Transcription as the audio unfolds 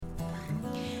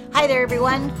Hi there,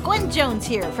 everyone. Gwen Jones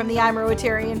here from the I'm a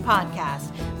Rotarian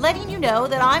podcast, letting you know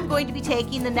that I'm going to be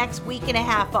taking the next week and a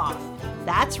half off.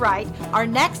 That's right, our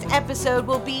next episode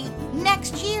will be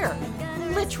next year,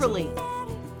 literally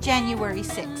January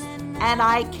 6th, and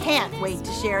I can't wait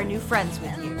to share new friends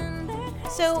with you.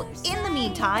 So in the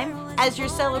meantime, as you're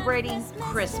celebrating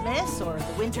Christmas or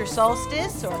the winter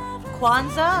solstice or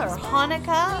Kwanzaa or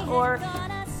Hanukkah or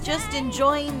just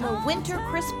enjoying the winter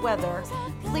crisp weather,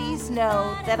 please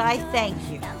know that I thank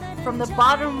you from the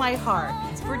bottom of my heart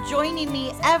for joining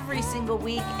me every single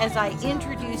week as I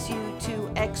introduce you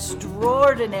to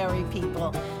extraordinary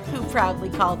people who proudly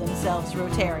call themselves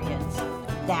Rotarians.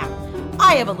 Now,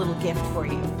 I have a little gift for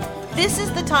you. This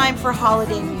is the time for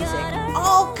holiday music,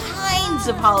 all kinds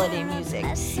of holiday music.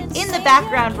 In the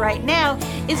background right now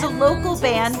is a local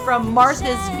band from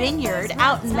Martha's Vineyard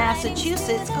out in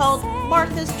Massachusetts called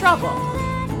Martha's Trouble.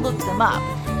 Look them up.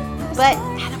 But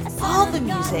out of all the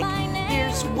music,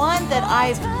 there's one that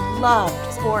I've loved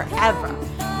forever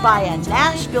by a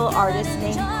Nashville artist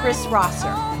named Chris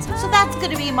Rosser. So that's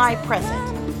going to be my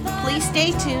present. Please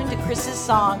stay tuned to Chris's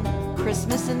song,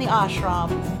 Christmas in the Ashram.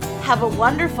 Have a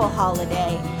wonderful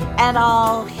holiday, and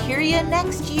I'll hear you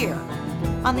next year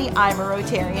on the I'm a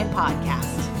Rotarian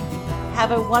podcast.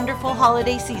 Have a wonderful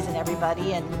holiday season,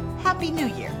 everybody, and Happy New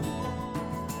Year.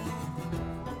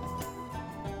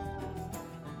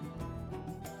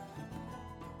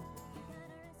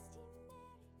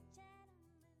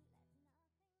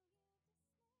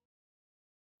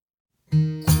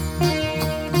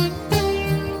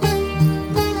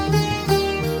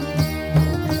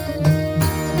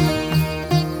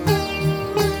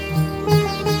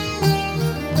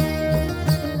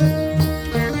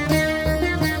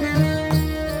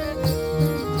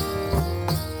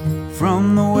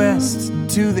 From the west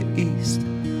to the east,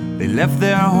 they left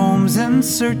their homes in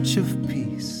search of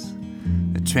peace.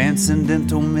 A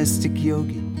transcendental mystic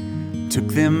yogi took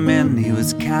them in, he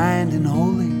was kind and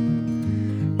holy.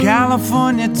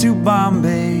 California to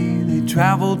Bombay, they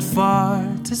traveled far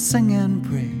to sing and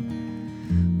pray.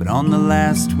 But on the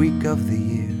last week of the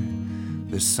year,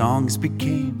 their songs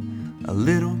became a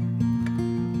little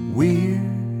weird.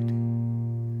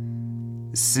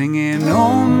 Singing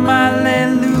Om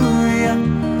Alleluia,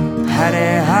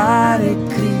 Hare Hare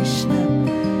Krishna,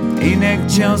 in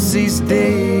excelsis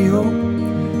Deo,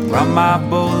 Rama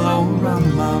Bolo,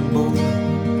 Rama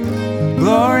Bolo,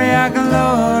 Gloria,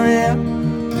 Gloria,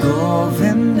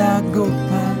 Govinda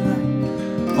Gopala,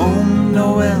 Om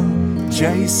Noel,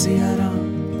 Jai Siya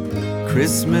Ram,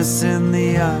 Christmas in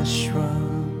the Ashram.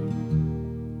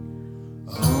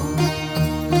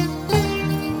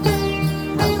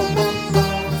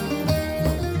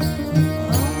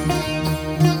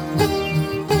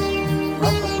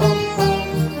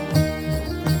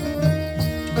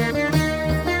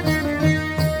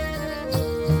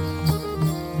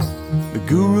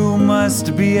 Guru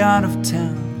must be out of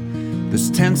town. There's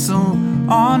tinsel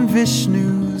on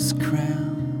Vishnu's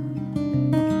crown.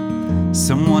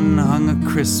 Someone hung a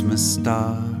Christmas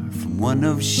star from one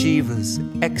of Shiva's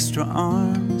extra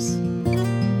arms.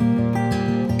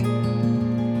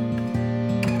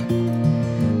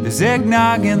 There's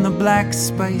eggnog in the black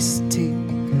spiced tea,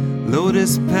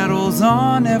 lotus petals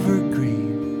on evergreen,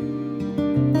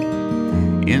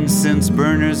 incense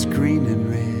burners green and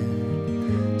red,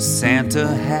 Santa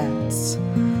hats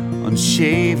on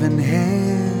shaven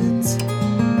heads,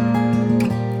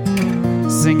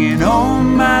 singing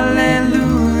Om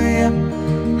Alleluia,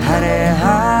 Hare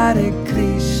Hare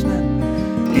Krishna,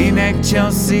 in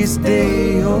excelsis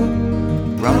Deo,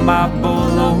 Rama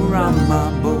Bolo,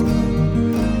 Rama Bolo,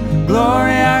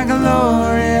 Gloria,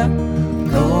 Gloria,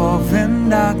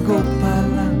 Govinda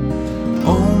Gopala,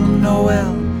 Om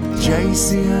Noel, Jai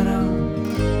Siya Ram,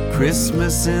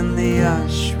 Christmas in the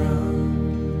Ashram.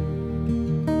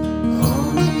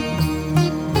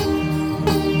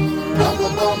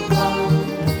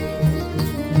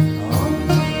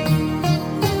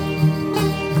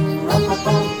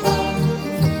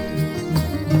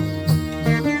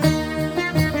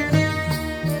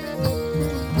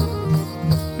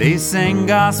 They sang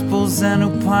Gospels and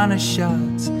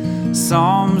Upanishads,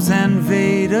 Psalms and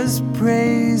Vedas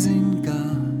praising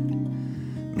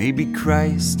God. Maybe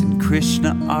Christ and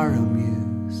Krishna are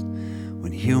amused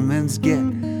when humans get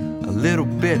a little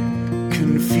bit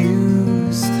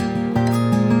confused.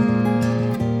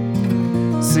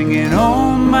 Singing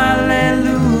Om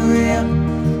Alleluia,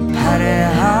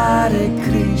 Hare Hare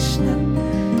Krishna,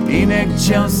 in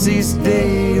excelsis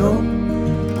Deo,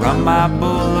 Rama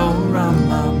Bolo,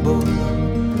 Rama Bolo,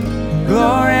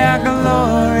 Gloria,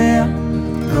 Gloria,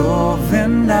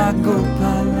 Govinda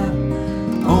Gopala,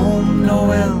 Om Om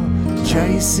Noel,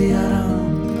 Jai Siya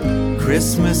Ram,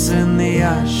 Christmas in the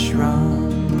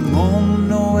ashram. Om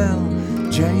Noel,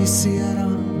 Jai Siya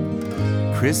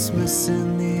Ram, Christmas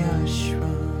in the